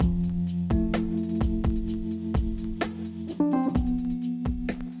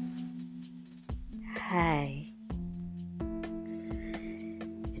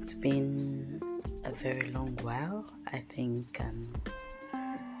been a very long while. I think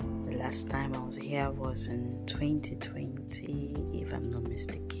the last time I was here was in 2020, if I'm not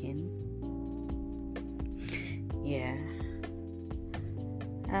mistaken. Yeah.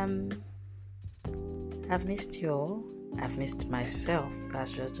 I've missed you all. I've missed myself.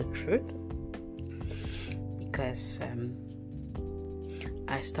 That's just the truth. Because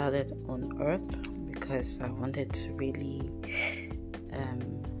I started on Earth because I wanted to really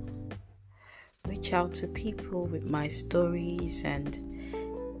reach out to people with my stories and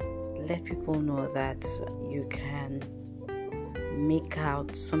let people know that you can make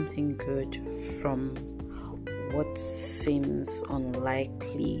out something good from what seems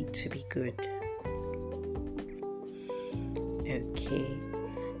unlikely to be good. Okay.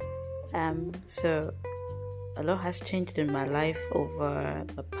 So a lot has changed in my life over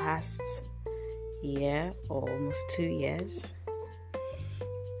the past year or almost 2 years.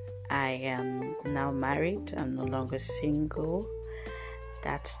 I am now married. I'm no longer single.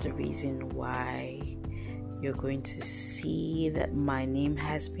 That's the reason why you're going to see that my name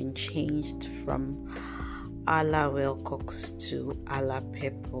has been changed from Ala Wilcox to Ala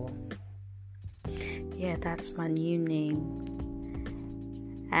Pepple. Yeah, that's my new name.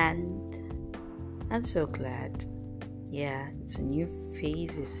 And I'm so glad. Yeah, it's a new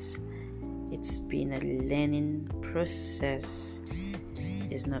phase. It's been a learning process.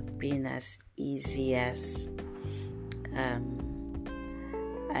 It's not been as easy as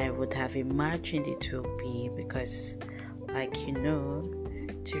I would have imagined it will be, because, like you know,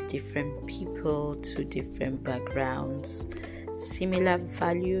 2 different people, 2 different backgrounds, similar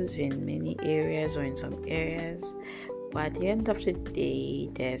values in many areas or in some areas, but at the end of the day,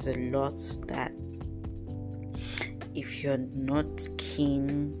 there's a lot that if you're not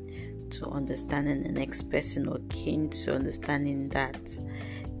keen to understanding the next person or keen to understanding that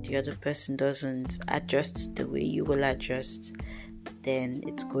the other person doesn't adjust the way you will adjust, then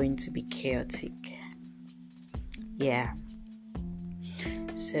it's going to be chaotic. Yeah.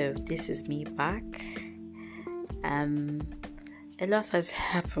 So this is me back. A lot has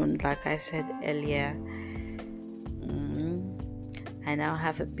happened, like I said earlier. I now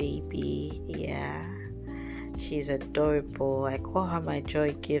have a baby. Yeah. She's adorable. I call her my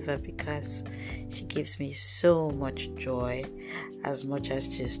joy giver because she gives me so much joy, as much as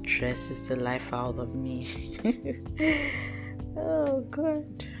she stresses the life out of me. Oh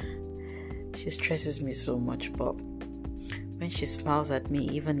God. She stresses me so much, but when she smiles at me,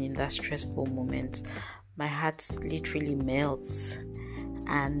 even in that stressful moment, my heart literally melts.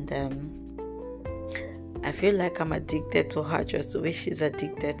 And I feel like I'm addicted to her just the way she's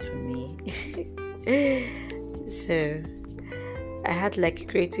addicted to me. So I had like a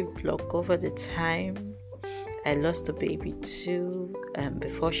creative block over the time. I lost the baby too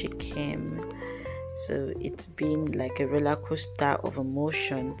before she came. So it's been like a roller coaster of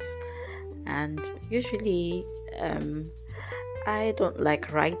emotions. And usually I don't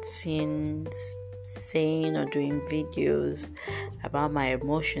like writing, saying or doing videos about my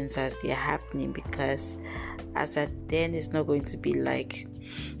emotions as they're happening, because as at then it's not going to be like,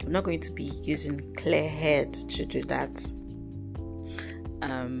 I'm not going to be using clear head to do that.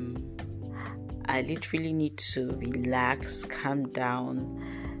 I literally need to relax, calm down,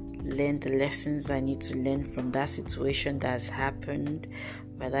 learn the lessons I need to learn from that situation that's happened,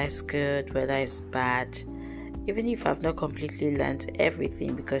 whether it's good, whether it's bad. Even if I've not completely learned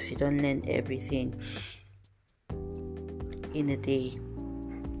everything, because you don't learn everything in a day.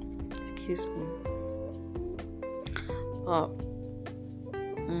 Excuse me. Oh,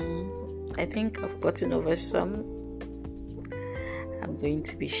 I think I've gotten over some. I'm going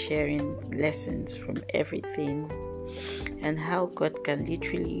to be sharing lessons from everything and how God can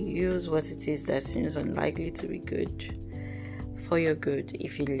literally use what it is that seems unlikely to be good for your good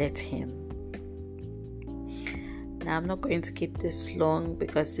if you let Him. Now, I'm not going to keep this long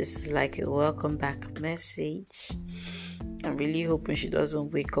because this is like a welcome back message. I'm really hoping she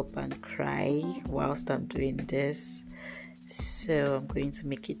doesn't wake up and cry whilst I'm doing this. So I'm going to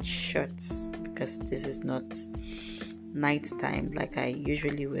make it short because this is not night time like I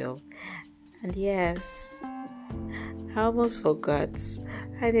usually will. And yes, I almost forgot.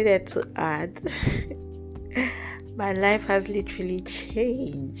 I needed to add. My life has literally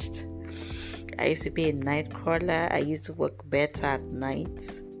changed. I used to be a night crawler. I used to work better at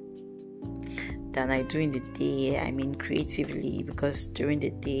night than I do in the day. I mean creatively, because during the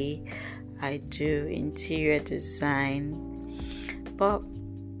day I do interior design. But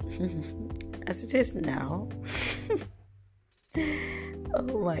as it is now,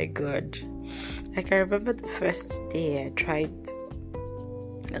 oh my God. I can remember the first day I tried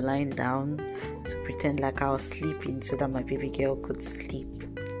lying down to pretend like I was sleeping so that my baby girl could sleep.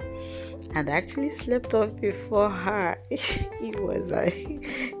 And I actually slept off before her. It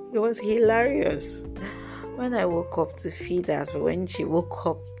was hilarious. When I woke up to feed her, but when she woke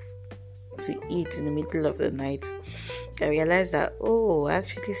up to eat in the middle of the night, I realized that, I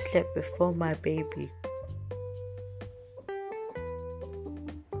actually slept before my baby.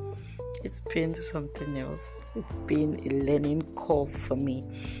 It's been something else. It's been a learning curve for me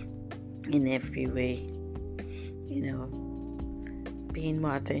in every way. Paying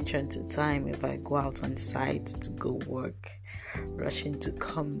more attention to time if I go out on site to go work, rushing to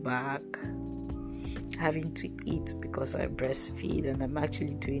come back, having to eat because I breastfeed and I'm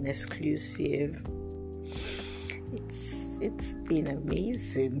actually doing exclusive. It's been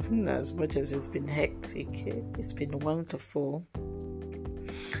amazing. As much as it's been hectic, it's been wonderful.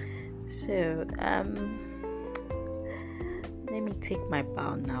 So let me take my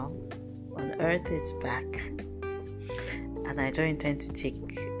bow now. On Earth is back, and I don't intend to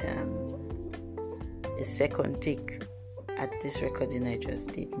take a second take at this recording I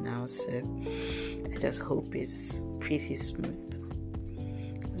just did now, so I just hope it's pretty smooth.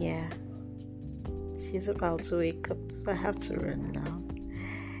 Yeah, she's about to wake up, so I have to run now.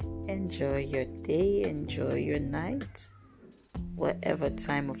 Enjoy your day, enjoy your night, whatever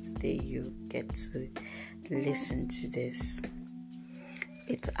time of the day you get to listen to this.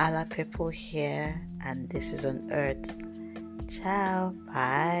 It's Ala People here, and this is On Earth. Ciao,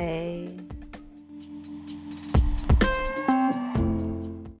 bye.